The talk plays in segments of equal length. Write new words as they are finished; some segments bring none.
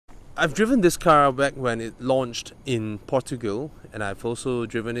I've driven this car back when it launched in Portugal, and I've also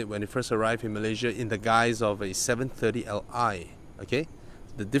driven it when it first arrived in Malaysia in the guise of a 730Li. Okay,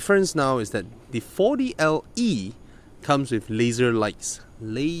 the difference now is that the 40LE comes with laser lights.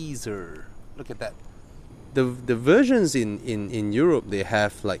 Laser, look at that. The versions in Europe, they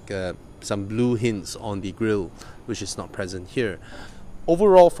have like some blue hints on the grille, which is not present here.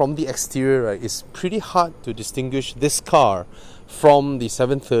 Overall, from the exterior, right, it's pretty hard to distinguish this car from the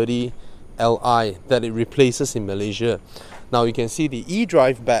 730Li that it replaces in Malaysia. Now you can see the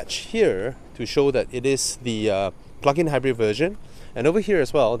eDrive badge here to show that it is the plug-in hybrid version, and over here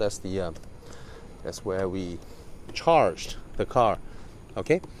as well, that's where we charged the car.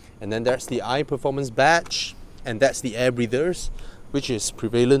 Okay, and then there's the iPerformance badge, and that's the air breathers, which is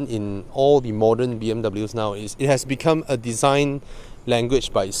prevalent in all the modern BMWs now. It has become a design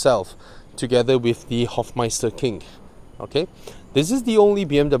language by itself, together with the Hofmeister King. Okay, this is the only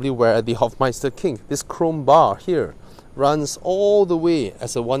BMW where the Hofmeister King, this chrome bar here, runs all the way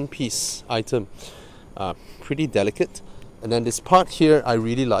as a one-piece item. Pretty delicate. And then this part here I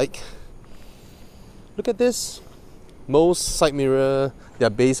really like. Look at this. Most side mirror, their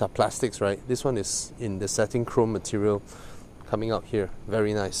base are plastics, right? This one is in the satin chrome material coming out here.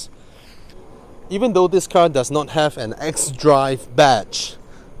 Very nice. Even though this car does not have an X-Drive badge,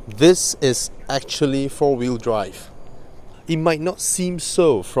 this is actually four-wheel drive. It might not seem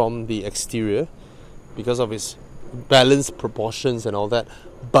so from the exterior because of its balanced proportions and all that,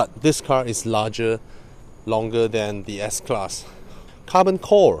 but this car is larger, longer than the S-Class. Carbon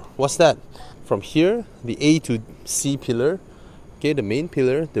core, what's that? From here, the A to C pillar, okay, the main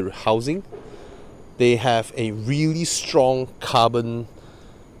pillar, the housing, they have a really strong carbon,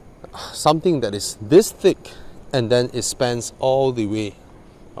 something that is this thick, and then it spans all the way,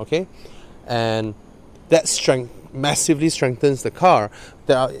 okay, and that strength massively strengthens the car.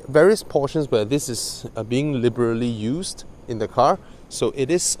 There are various portions where this is being liberally used in the car, so it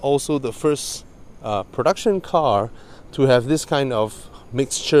is also the first production car to have this kind of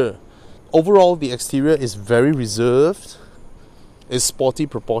mixture. Overall, the exterior is very reserved. It's sporty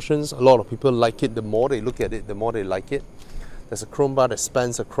proportions. A lot of people like it. The more they look at it, the more they like it. There's a chrome bar that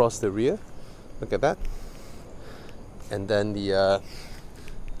spans across the rear. Look at that. And then the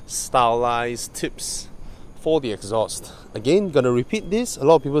stylized tips for the exhaust. Again, gonna repeat this. A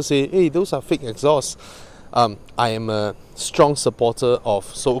lot of people say, hey, those are fake exhausts. I am a strong supporter of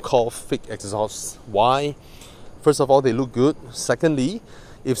so-called fake exhausts. Why? First of all, they look good. Secondly,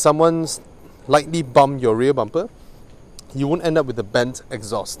 if someone's lightly bump your rear bumper, you won't end up with a bent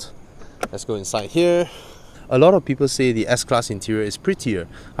exhaust. Let's go inside here. A lot of people say the S-Class interior is prettier.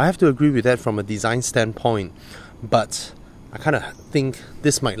 I have to agree with that from a design standpoint, but I kind of think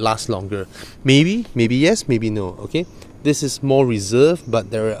this might last longer. Maybe yes, maybe no, okay? This is more reserved,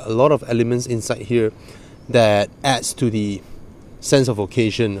 but there are a lot of elements inside here that adds to the sense of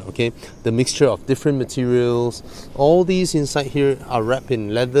occasion, okay? The mixture of different materials, all these inside here are wrapped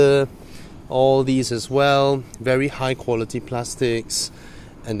in leather, all these as well, very high quality plastics.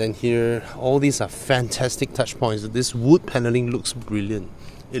 And then here, all these are fantastic touch points. This wood paneling looks brilliant.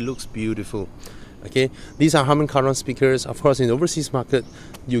 It looks beautiful. Okay, these are Harman Kardon speakers. Of course, in the overseas market,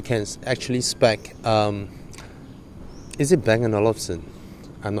 you can actually spec. Is it Bang & Olufsen?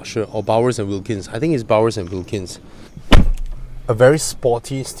 I'm not sure. Or Bowers & Wilkins. I think it's Bowers & Wilkins. A very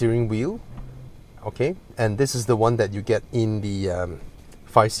sporty steering wheel. Okay, and this is the one that you get in the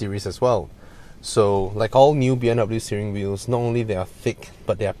 5 Series as well. So, like all new BMW steering wheels, not only they are thick,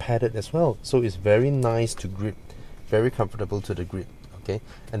 but they are padded as well. So it's very nice to grip, very comfortable to the grip. Okay,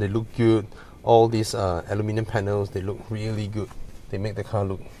 and they look good. All these aluminum panels, they look really good. They make the car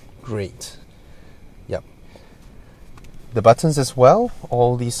look great. Yep. The buttons as well,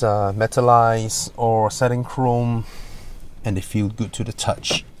 all these metallized or satin chrome, and they feel good to the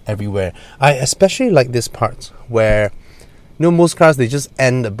touch everywhere. I especially like this part where, you know, most cars, they just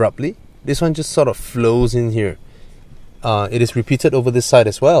end abruptly. This one just sort of flows in here. It is repeated over this side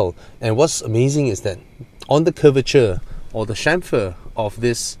as well. And what's amazing is that on the curvature or the chamfer of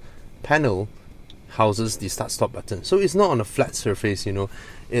this panel houses the start-stop button. So it's not on a flat surface, you know.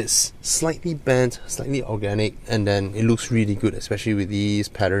 It's slightly bent, slightly organic, and then it looks really good, especially with these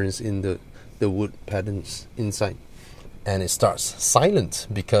patterns in the wood patterns inside. And it starts silent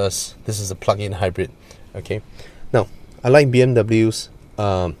because this is a plug-in hybrid. Okay. Now, I like BMWs.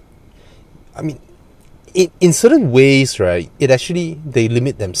 I mean, in certain ways, right, they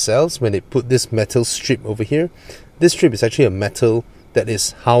limit themselves when they put this metal strip over here. This strip is actually a metal that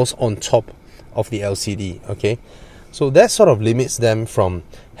is housed on top of the LCD, okay? So that sort of limits them from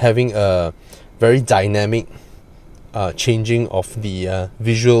having a very dynamic changing of the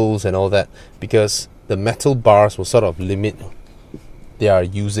visuals and all that, because the metal bars will sort of limit their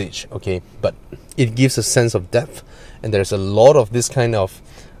usage, okay, but it gives a sense of depth, and there's a lot of this kind of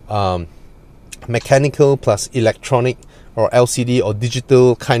mechanical plus electronic or LCD or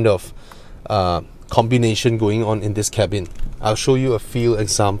digital kind of combination going on in this cabin. I'll show you a few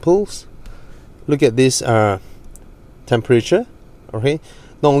examples. Look at this temperature, okay.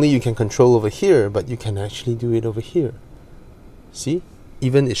 Not only you can control over here, but you can actually do it over here. See,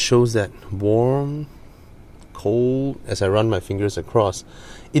 even it shows that warm, cold as I run my fingers across.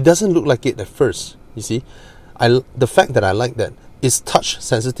 It doesn't look like it at first. You see, the fact that I like that is touch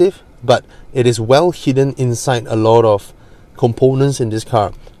sensitive, but it is well hidden inside a lot of components in this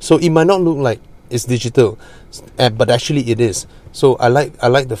car. So it might not look like it's digital, but actually it is. So I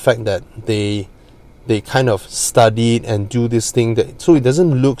like the fact that they kind of studied and do this thing that so it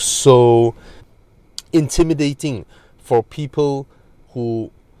doesn't look so intimidating for people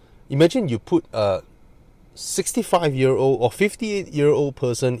who, imagine you put a 65-year-old or 58-year-old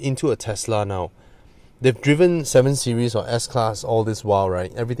person into a Tesla now. They've driven 7 Series or S-Class all this while,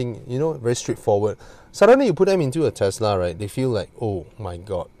 right? Everything, very straightforward. Suddenly you put them into a Tesla, right? They feel like, oh my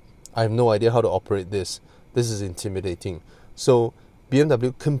god, I have no idea how to operate this. This is intimidating. So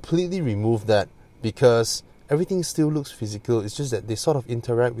BMW completely removed that, because everything still looks physical. It's just that they sort of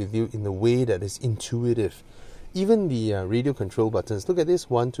interact with you in a way that is intuitive. Even the radio control buttons, look at this,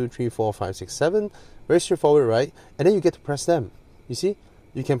 1, 2, 3, 4, 5, 6, 7, very straightforward, right? And then you get to press them. You see,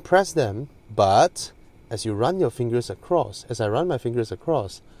 you can press them, but as you run your fingers across, as I run my fingers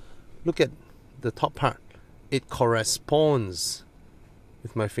across, look at the top part. It corresponds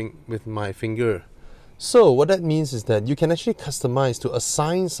with my finger. So what that means is that you can actually customize to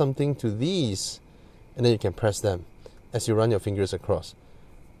assign something to these, and then you can press them as you run your fingers across.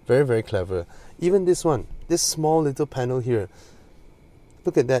 Very, very clever. Even this one, this small little panel here,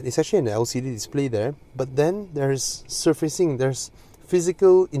 look at that. It's actually an LCD display there, but then there's surfacing, there's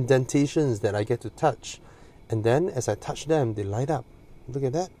physical indentations that I get to touch, and then as I touch them, they light up. Look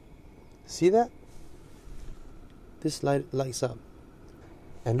at that. See that? This lights up.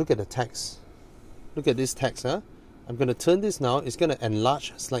 And look at the text. Look at this text, huh? I'm going to turn this now. It's going to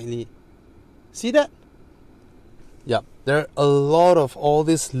enlarge slightly. See that? Yeah, there are a lot of all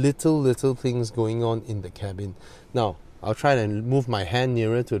these little things going on in the cabin. Now, I'll try and move my hand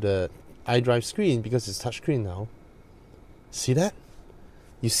nearer to the iDrive screen because it's touchscreen now. See that?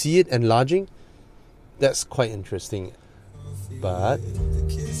 You see it enlarging? That's quite interesting. But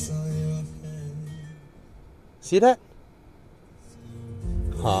see that?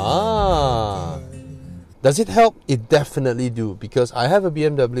 Does it help? It definitely do, because I have a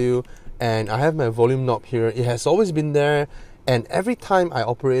BMW and I have my volume knob here. It has always been there, and every time I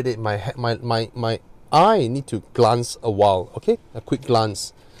operate it, my eye need to glance a while. Okay, a quick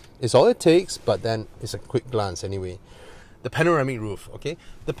glance is all it takes, but then it's a quick glance anyway. The panoramic roof. Okay,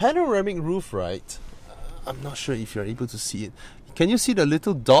 the panoramic roof, right? I'm not sure if you're able to see it. Can you see the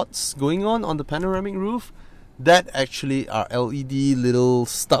little dots going on the panoramic roof? That actually are LED little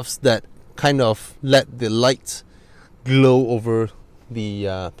stuffs that kind of let the light glow over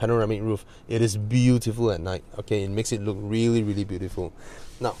the panoramic roof. It is beautiful at night. Okay, it makes it look really, really beautiful.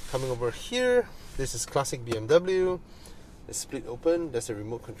 Now, coming over here, this is classic BMW. It's split open. There's a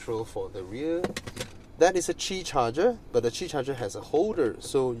remote control for the rear. That is a Qi charger, but the Qi charger has a holder,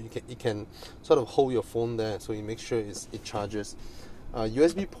 so you can sort of hold your phone there, so you make sure it charges.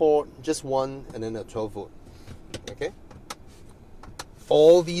 USB port, just one, and then a 12 volt. Okay.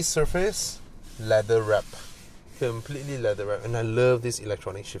 All these surface leather wrap, completely leather wrap, and I love this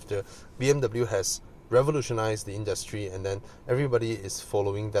electronic shifter. BMW has revolutionized the industry, and then everybody is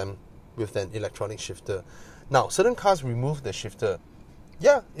following them with an electronic shifter. Now, certain cars remove the shifter.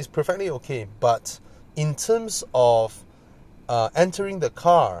 Yeah, it's perfectly okay, but in terms of entering the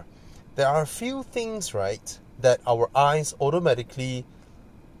car, there are a few things, right, that our eyes automatically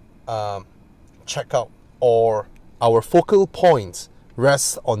check out, or our focal points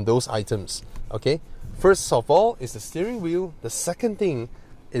rest on those items. Okay, first of all is the steering wheel. The second thing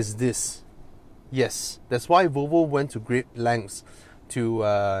is this. Yes, that's why Volvo went to great lengths to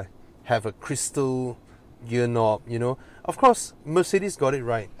have a crystal gear knob. Of course, Mercedes got it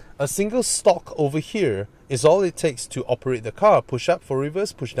right. A single stalk over here is all it takes to operate the car. Push up for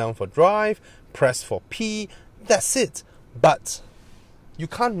reverse, push down for drive, press for P. That's it. But you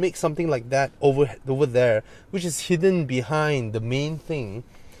can't make something like that over there, which is hidden behind the main thing,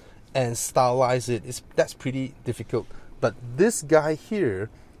 and stylize it. That's pretty difficult. But this guy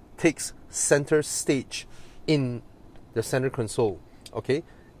here takes center stage in the center console. Okay,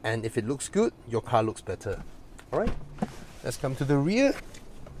 and if it looks good, your car looks better. Alright, let's come to the rear.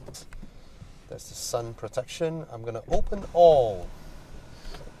 That's the sun protection. I'm gonna open all.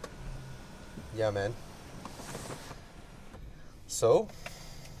 Yeah, man. So,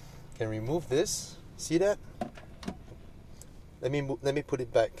 can remove this. See that? Let me put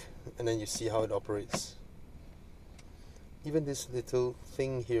it back, and then you see how it operates. Even this little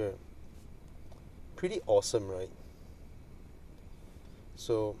thing here, pretty awesome, right?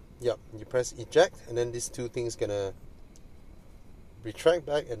 So, yeah, you press eject, and then these two things gonna retract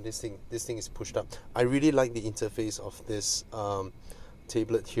back, and this thing is pushed up. I really like the interface of this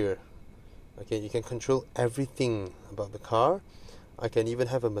tablet here. Okay, you can control everything about the car. I can even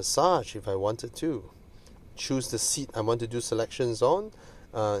have a massage if I wanted to. Choose the seat I want to do selections on.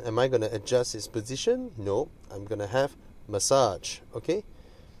 Am I going to adjust its position? No, I'm going to have massage. Okay,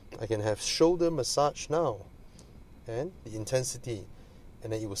 I can have shoulder massage now, and the intensity,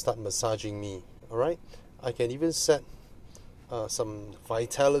 and then it will start massaging me. Alright, I can even set some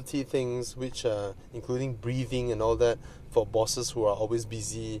vitality things, which including breathing and all that, for bosses who are always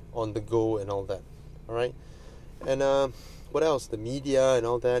busy on the go and all that. Alright, and what else? The media and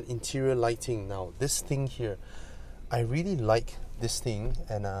all that. Interior lighting. Now this thing here, I really like this thing.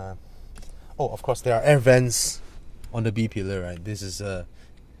 And oh, of course there are air vents on the B pillar, right? This is a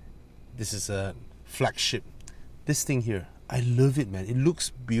flagship. This thing here, I love it, man. It looks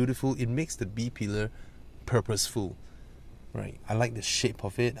beautiful. It makes the B pillar purposeful, right? I like the shape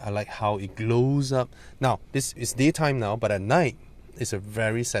of it. I like how it glows up. Now this is daytime now, but at night it's a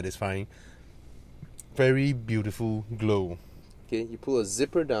very satisfying, very beautiful glow. Okay, you pull a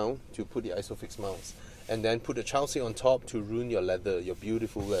zipper down to put the ISOFIX mounts, and then put a child seat on top to ruin your leather, your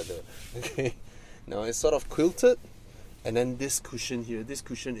beautiful leather. Okay, now it's sort of quilted, and then this cushion here, this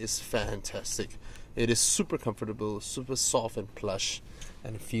cushion is fantastic. It is super comfortable, super soft and plush,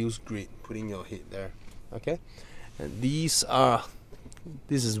 and it feels great putting your head there. Okay, and this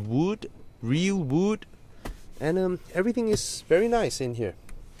is wood, real wood, and everything is very nice in here.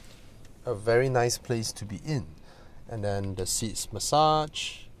 A very nice place to be in. And then the seats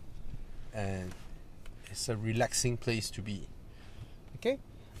massage, and it's a relaxing place to be. Okay,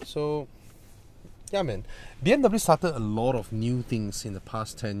 so yeah, man, BMW started a lot of new things in the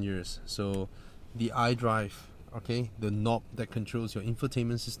past 10 years. So the iDrive, okay, the knob that controls your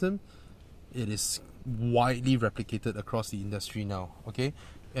infotainment system, it is widely replicated across the industry now. Okay,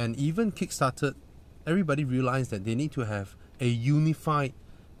 and even kickstarted, everybody realized that they need to have a unified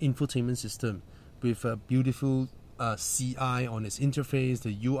infotainment system with a beautiful CI on its interface.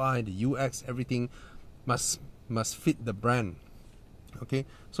 The UI, the UX, everything must fit the brand. Okay,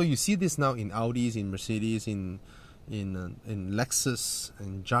 so you see this now in Audis, in Mercedes, in Lexus,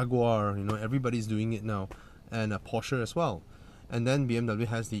 and Jaguar. You know, everybody's doing it now, and Porsche as well. And then BMW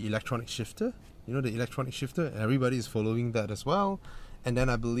has the electronic shifter. You know, the electronic shifter, everybody is following that as well. And then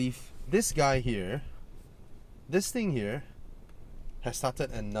I believe this guy here, this thing here, has started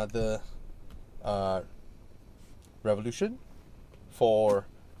another revolution for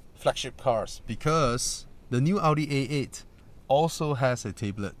flagship cars, because the new Audi A8 also has a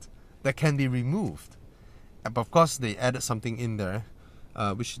tablet that can be removed. But of course they added something in there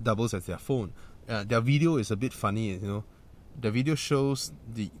which doubles as their phone. Their video is a bit funny, you know. The video shows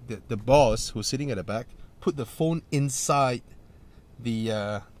the boss who's sitting at the back put the phone inside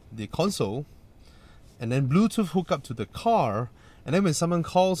the console, and then Bluetooth hook up to the car, and then when someone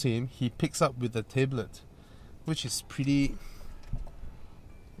calls him, he picks up with the tablet, which is pretty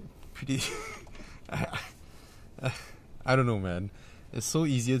I don't know, man. It's so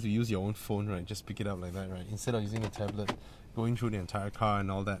easier to use your own phone, right? Just pick it up like that, right? Instead of using a tablet, going through the entire car and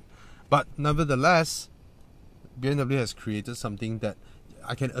all that. But nevertheless, BMW has created something that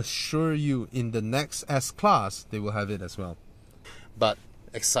I can assure you in the next S-Class, they will have it as well. But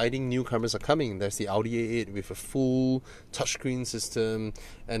exciting newcomers are coming. There's the Audi A8 with a full touchscreen system,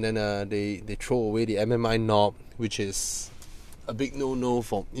 and then they throw away the MMI knob, which is a big no-no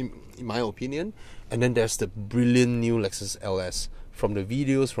for in my opinion. And then there's the brilliant new Lexus LS. From the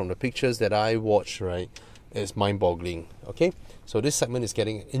videos, from the pictures that I watched, right, it's mind-boggling. Okay, so this segment is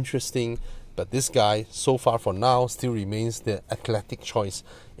getting interesting, but this guy, so far for now, still remains the athletic choice.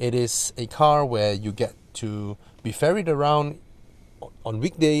 It is a car where you get to be ferried around on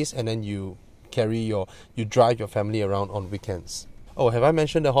weekdays, and then you drive your family around on weekends. Oh, have I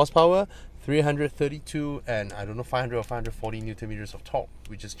mentioned the horsepower? 332 and I don't know, 500 or 540 Newton meters of torque.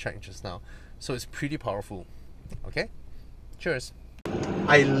 We just checked just now. So it's pretty powerful. Okay? Cheers.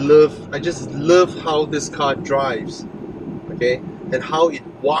 I just love how this car drives. Okay? And how it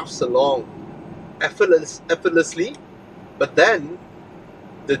wafts along effortlessly. But then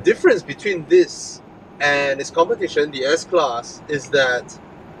the difference between this and its competition, the S-Class, is that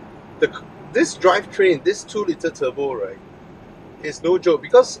this drivetrain, this 2-liter turbo, right, is no joke,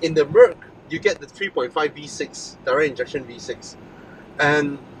 because in the Merc you get the 3.5 V6 direct injection V6,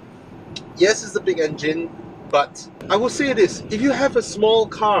 and yes, it's a big engine, but I will say this: if you have a small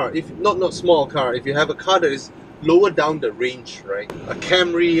car, if not small car, if you have a car that is lower down the range, right, a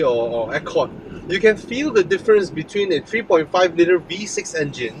Camry or Accord, you can feel the difference between a 3.5 liter V6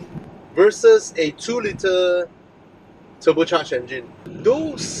 engine versus a 2-liter turbocharged engine.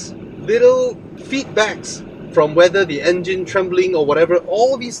 Those little feedbacks from whether the engine trembling or whatever,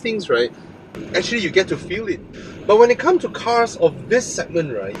 all these things, right, actually you get to feel it. But when it comes to cars of this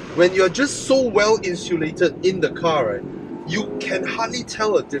segment, right, when you're just so well insulated in the car, right, you can hardly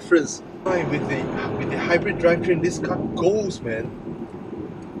tell a difference. With the hybrid drivetrain, this car goes, man.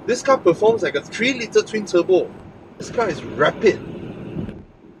 This car performs like a 3-liter twin turbo. This car is rapid.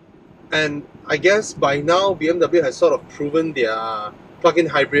 And I guess by now BMW has sort of proven their plug-in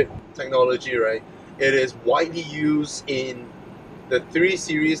hybrid technology, right? It is widely used in the 3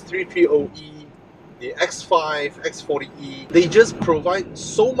 Series, 330E, the X5, X40E. They just provide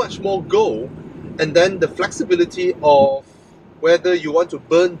so much more go, and then the flexibility of whether you want to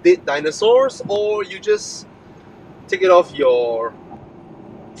burn dead dinosaurs or you just take it off your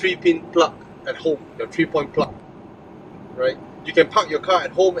 3-pin plug at home, your 3-point plug, right? You can park your car at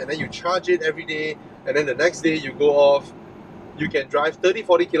home and then you charge it every day, and then the next day you go off. You can drive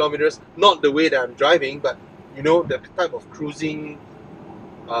 30-40 kilometers, not the way that I'm driving, but you know, the type of cruising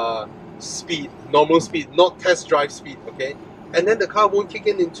speed, normal speed, not test drive speed, okay? And then the car won't kick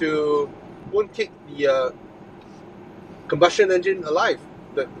the combustion engine alive.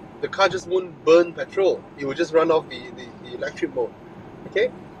 The car just won't burn petrol. It will just run off the electric mode,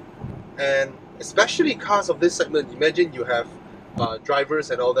 okay? And especially cars of this segment, imagine you have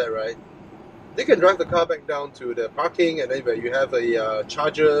drivers and all that, right? They can drive the car back down to the parking, and then where you have a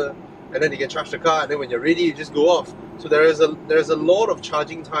charger, and then you can charge the car, and then when you're ready, you just go off. So there is a lot of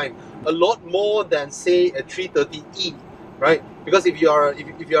charging time, a lot more than say a 330E, right? Because if you are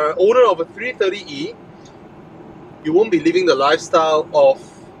an owner of a 330E, you won't be living the lifestyle of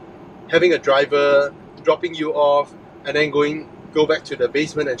having a driver dropping you off and then go back to the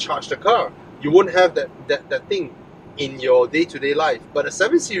basement and charge the car. You won't have that thing in your day-to-day life. But a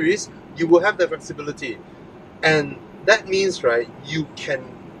 7 Series, you will have that flexibility, and that means, right, you can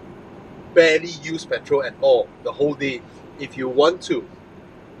barely use petrol at all the whole day if you want to.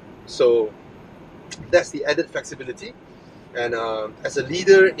 So that's the added flexibility. And as a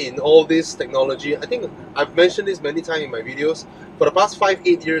leader in all this technology, I think I've mentioned this many times in my videos, for the past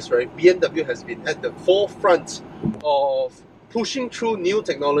 5-8 years, right, BMW has been at the forefront of pushing through new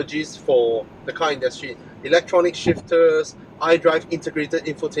technologies for the car industry. Electronic shifters, iDrive integrated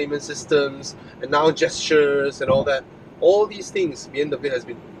infotainment systems, and now gestures and all that. All these things, BMW has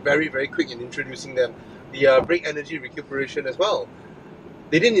been very, very quick in introducing them. The brake energy recuperation as well.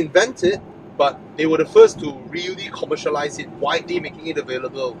 They didn't invent it, but they were the first to really commercialize it, widely making it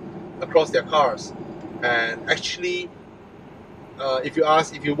available across their cars. And actually,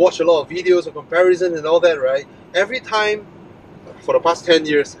 if you watch a lot of videos of comparison and all that, right, every time, for the past 10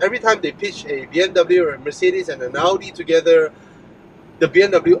 years, every time they pitch a BMW or a Mercedes and an Audi together, the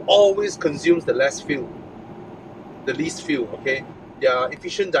BMW always consumes the least fuel, okay? Their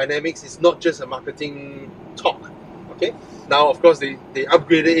efficient dynamics is not just a marketing talk, okay? Now, of course, they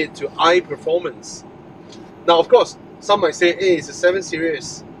upgraded it to iPerformance. Now, of course, some might say, hey, it's a 7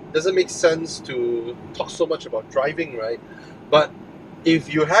 Series. Doesn't make sense to talk so much about driving, right? But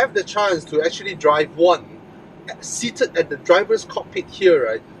if you have the chance to actually drive one, seated at the driver's cockpit here,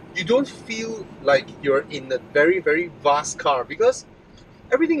 right, you don't feel like you're in a very, very vast car because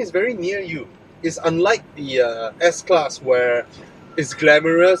everything is very near you. It's unlike the S-Class where it's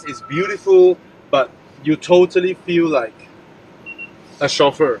glamorous, it's beautiful, but you totally feel like a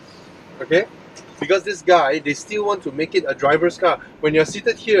chauffeur, okay? Because this guy, they still want to make it a driver's car. When you're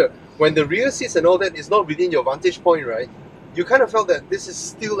seated here, when the rear seats and all that is not within your vantage point, right, you kind of felt that this is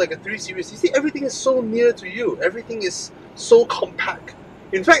still like a 3 Series. You see, everything is so near to you. Everything is so compact.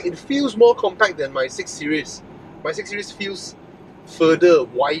 In fact, it feels more compact than my 6 Series. My 6 Series feels further,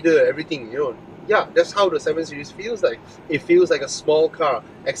 wider, everything, you know. Yeah, that's how the 7 Series feels like. It feels like a small car,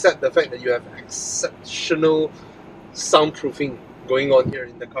 except the fact that you have exceptional soundproofing going on here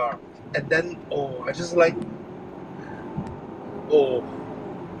in the car. And then, I just like...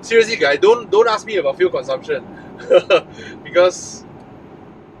 seriously guys, don't ask me about fuel consumption. Because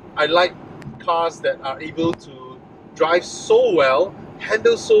I like cars that are able to drive so well,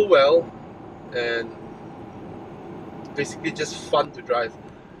 handle so well, and basically just fun to drive.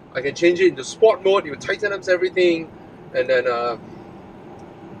 I can change it into sport mode. It will tighten up everything, and then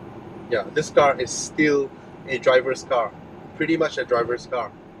yeah, this car is still a driver's car, pretty much a driver's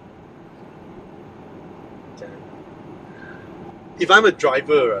car. If I'm a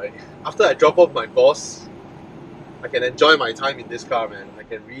driver, right, after I drop off my boss, I can enjoy my time in this car, man. I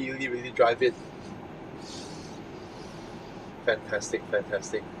can really, really drive it. Fantastic,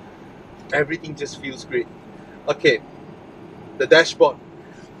 fantastic. Everything just feels great. Okay, the dashboard.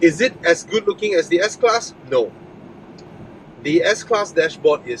 Is it as good looking as the S-Class? No. The S-Class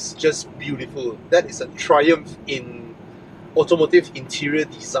dashboard is just beautiful. That is a triumph in automotive interior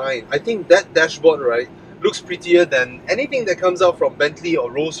design. I think that dashboard, right, looks prettier than anything that comes out from Bentley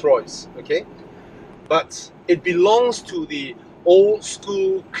or Rolls-Royce, okay? But it belongs to the old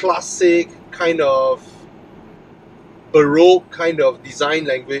school, classic, kind of Baroque kind of design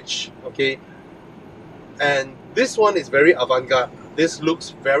language, okay? And this one is very avant-garde. This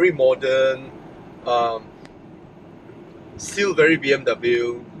looks very modern, still very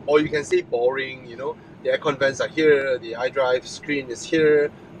BMW, or you can say boring, you know. The aircon vents are here, the iDrive screen is here,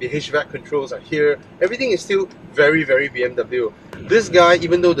 the HVAC controls are here. Everything is still very, very BMW. This guy,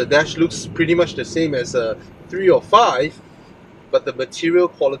 even though the dash looks pretty much the same as a 3 or 5, but the material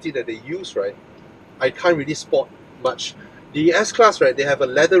quality that they use, right, I can't really spot much. The S-Class, right, they have a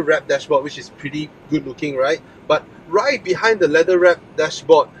leather wrap dashboard, which is pretty good looking, right? But right behind the leather wrap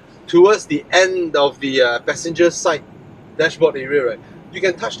dashboard, towards the end of the passenger side dashboard area, right, you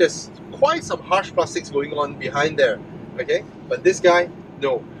can touch there's quite some harsh plastics going on behind there, okay? But this guy,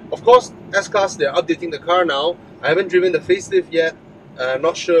 no. Of course, S-Class, they're updating the car now. I haven't driven the facelift yet. I'm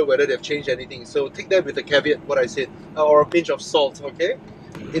not sure whether they've changed anything. So take that with a caveat, what I said, or a pinch of salt, okay?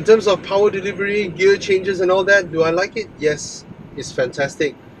 In terms of power delivery, gear changes and all that, do I like it? Yes, it's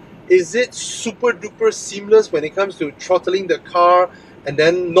fantastic. Is it super duper seamless when it comes to throttling the car and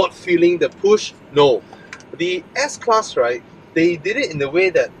then not feeling the push? No. The S-Class, right, they did it in the way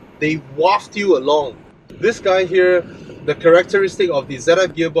that they waft you along. This guy here, the characteristic of the ZF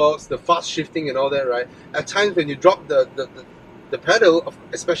gearbox, the fast shifting and all that, right, at times when you drop the pedal,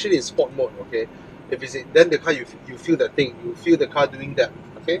 especially in sport mode, okay, if it's then the car, you feel that thing, you feel the car doing that,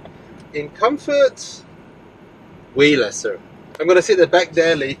 okay? In comfort, way lesser. I'm gonna sit the back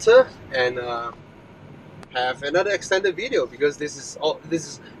there later and have another extended video because this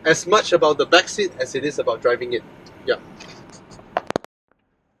is as much about the back seat as it is about driving it. Yeah.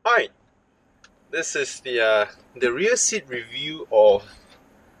 Hi. This is the rear seat review of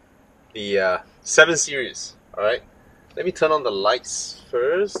the 7 Series. All right. Let me turn on the lights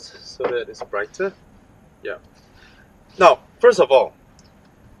first so that it's brighter. Yeah. Now, first of all,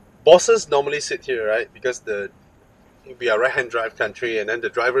 bosses normally sit here, right? Because we are right-hand drive country, and then the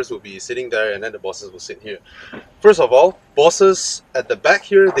drivers will be sitting there, and then the bosses will sit here. First of all, bosses at the back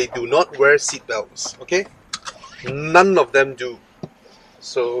here, they do not wear seat belts. Okay, none of them do.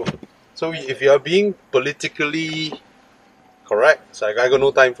 So if you are being politically correct, so I got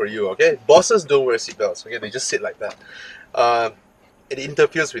no time for you. Okay, bosses don't wear seat belts. Okay, they just sit like that. It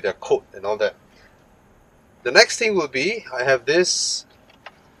interferes with their coat and all that. The next thing will be I have this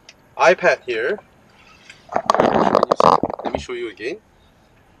iPad here. Let me show you again.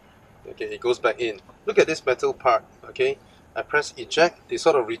 Okay, it goes back in. Look at this metal part. Okay, I press eject, it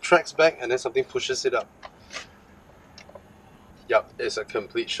sort of retracts back, and then something pushes it up. Yup, it's a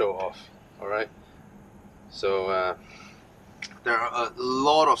complete show off. Alright, so there are a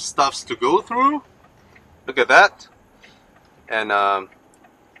lot of stuffs to go through. Look at that. And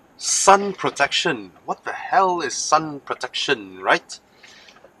sun protection. What the hell is sun protection, right?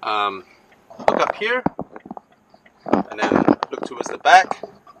 Look up here, and then look towards the back.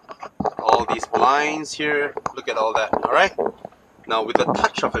 All these blinds here, look at all that. Alright, now with the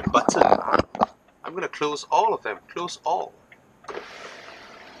touch of a button, I'm going to close all of them. Close all.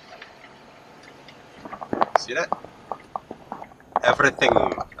 See that? Everything.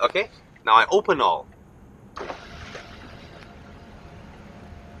 Okay, now I open all.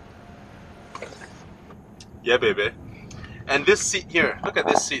 Yeah, baby. And this seat here, look at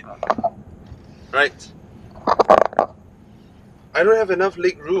this seat. Right. I don't have enough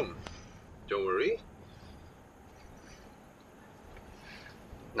leg room. Don't worry.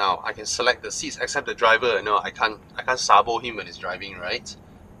 Now I can select the seats, except the driver. No, I can't sabo him when he's driving, right?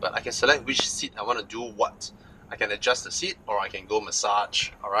 But I can select which seat I want to do what. I can adjust the seat, or I can go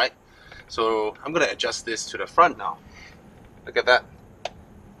massage. Alright. So I'm gonna adjust this to the front now. Look at that.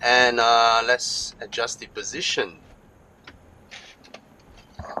 And let's adjust the position.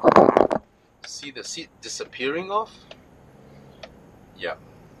 See the seat disappearing off? Yeah.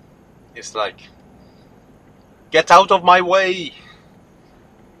 It's like, get out of my way!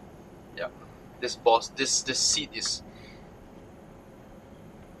 this seat is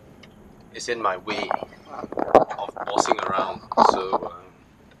in my way of bossing around. So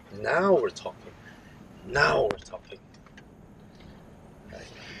now we're talking. Now we're talking. Right.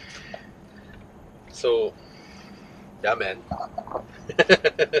 So yeah, man.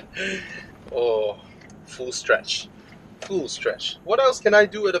 Oh, full stretch. Full stretch. What else can I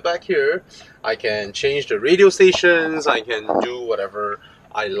do at the back here? I can change the radio stations. I can do whatever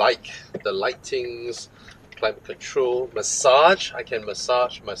I like. The lightings, climate control, massage. I can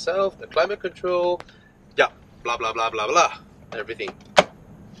massage myself. The climate control. Yeah, blah blah blah blah blah. Everything.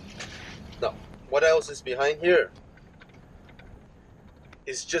 Now, what else is behind here?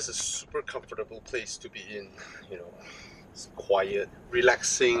 It's just a super comfortable place to be in. You know, it's quiet,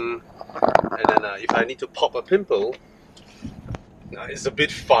 relaxing. And then if I need to pop a pimple, it's a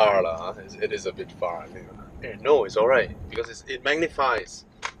bit far lah. It is a bit far. No, it's alright because it magnifies.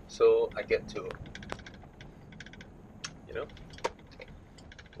 So I get to, you know,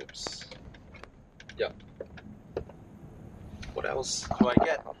 oops. Yeah. What else do I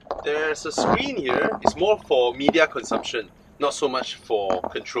get? There's a screen here. It's more for media consumption, not so much for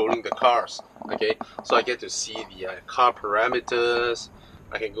controlling the cars. Okay, so I get to see the car parameters.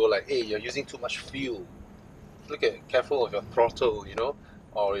 I can go like, hey, you're using too much fuel. Look at, careful of your throttle, you know,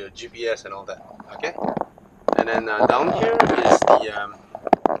 or your GPS and all that. Okay, and then down here is the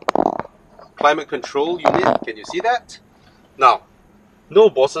climate control unit. Can you see that? Now, no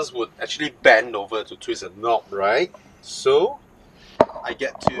bosses would actually bend over to twist a knob, right? So I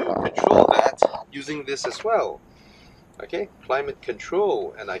get to control that using this as well. Okay, climate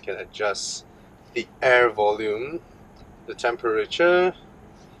control, and I can adjust the air volume, the temperature,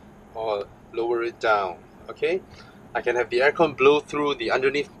 or lower it down. Okay, I can have the aircon blow through the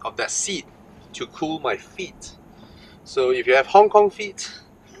underneath of that seat to cool my feet. So if you have Hong Kong feet,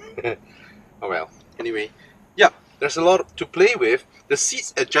 oh well. Anyway, yeah, there's a lot to play with. The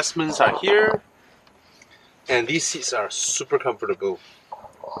seats adjustments are here, and these seats are super comfortable.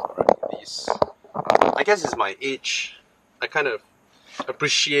 Right, these, I guess it's my age. I kind of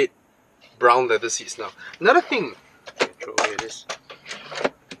appreciate brown leather seats now. Another thing, throw away this.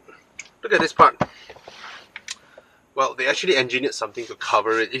 Look at this part. Well, they actually engineered something to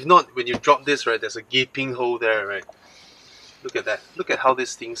cover it. If not, when you drop this, right, there's a gaping hole there, right? Look at that. Look at how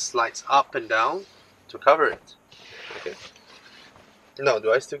this thing slides up and down to cover it. Okay. Now,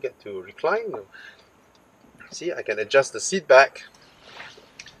 do I still get to recline? No. See, I can adjust the seat back.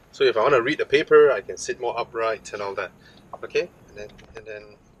 So if I want to read the paper, I can sit more upright and all that. Okay, and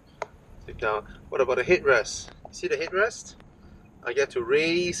then sit down. What about the headrest? See the headrest? I get to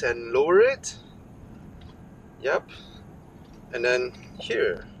raise and lower it. Yep. And then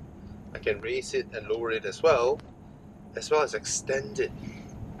here, I can raise it and lower it as well as extend it.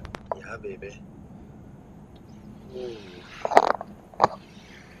 Yeah, baby. Ooh.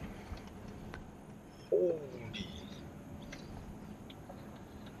 Holy.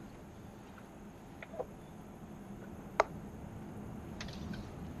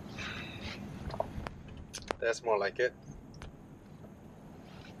 That's more like it.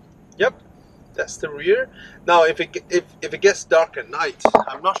 Yep, that's the rear. Now, if it gets dark at night,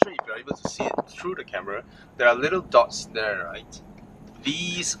 I'm not sure if you're able to see it through the camera. There are little dots there, right?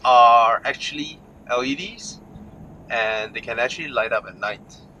 These are actually LEDs, and they can actually light up at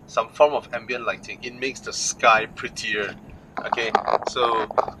night. Some form of ambient lighting. It makes the sky prettier. Okay, so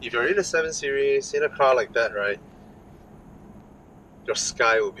if you're in a 7 Series, in a car like that, right, your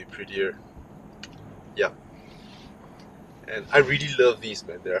sky will be prettier. Yeah. And I really love these,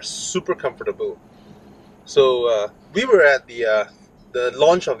 man. They are super comfortable. So we were at the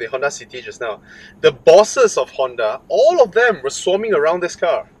launch of the Honda City just now. The bosses of Honda, all of them were swarming around this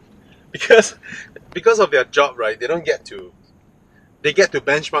car because of their job, right? They get to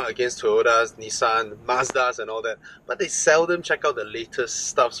benchmark against Toyotas, Nissan, Mazdas, and all that. But they seldom check out the latest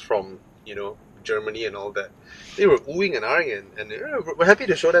stuffs from, you know, Germany and all that. They were oohing and ahhing, and we're happy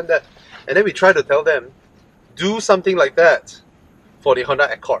to show them that. And then we try to tell them, do something like that for the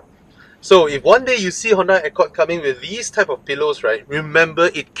Honda Accord. So if one day you see Honda Accord coming with these type of pillows, right, remember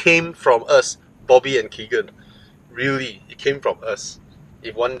it came from us, Bobby and Keegan. Really, it came from us.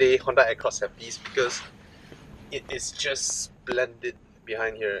 If one day Honda Accords have these, because it is just splendid.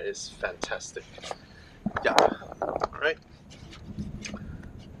 Behind here is fantastic. Yeah, alright.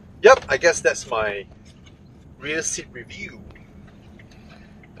 Yep, I guess that's my rear seat review.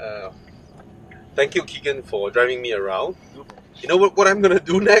 Thank you, Keegan, for driving me around. You know what I'm going to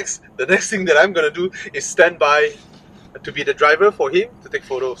do next? The next thing that I'm going to do is stand by to be the driver for him to take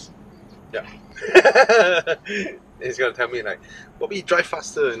photos. Yeah. he's gonna tell me like, Bobby, drive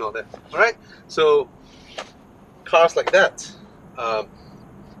faster and all that. Alright? So cars like that,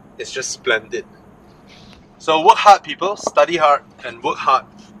 it's just splendid. So work hard, people, study hard and work hard.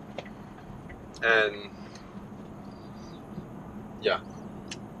 And yeah,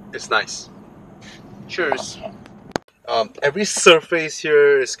 it's nice. Cheers. Every surface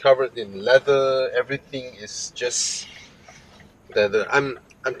here is covered in leather. Everything is just leather. I'm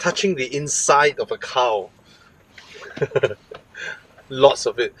touching the inside of a cow. Lots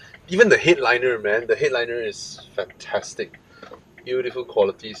of it. Even the headliner, man. The headliner is fantastic. Beautiful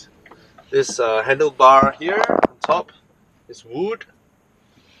qualities. This handlebar here on top is wood.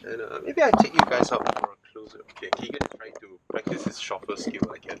 And maybe I take you guys out for a closer. Okay, Keegan is trying to practice his chauffeur skill.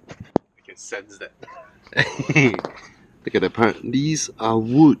 I can sense that. Look at the part. These are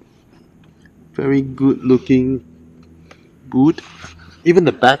wood. Very good looking wood. Even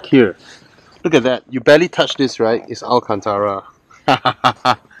the back here. Look at that. You barely touch this, right? It's Alcantara.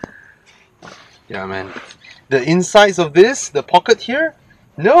 Yeah, man. The insides of this, the pocket here,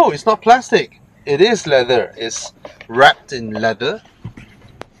 no, it's not plastic. It is leather. It's wrapped in leather.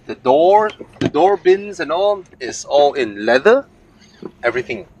 The door bins and all is all in leather.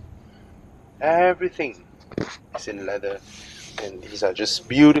 Everything is in leather, and these are just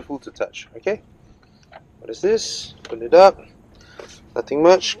beautiful to touch. Okay, what is this? Open it up. Nothing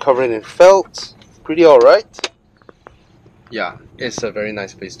much. Covered in felt. Pretty alright. Yeah, it's a very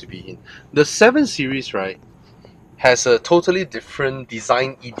nice place to be in. The 7 Series, right, has a totally different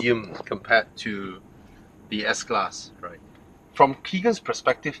design idiom compared to the S-Class, right? From Keegan's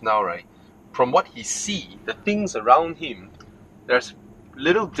perspective now, right, from what he sees, the things around him, there's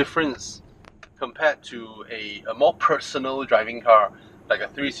little difference compared to a more personal driving car like a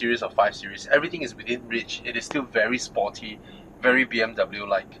 3 Series or 5 Series. Everything is within reach. It is still very sporty, very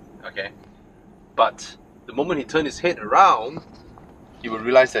BMW-like, okay? But the moment he turned his head around, he will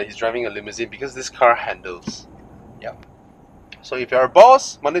realize that he's driving a limousine because this car handles. Yeah. So if you're a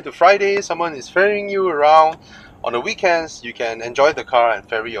boss, Monday to Friday, someone is ferrying you around. On the weekends, you can enjoy the car and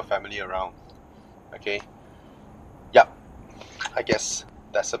ferry your family around. Okay? Yeah. I guess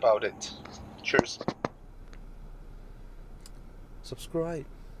that's about it. Cheers. Subscribe.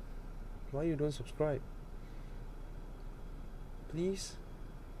 Why you don't subscribe? Please?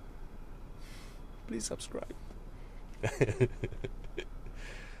 Please subscribe.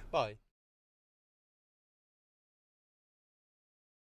 Bye.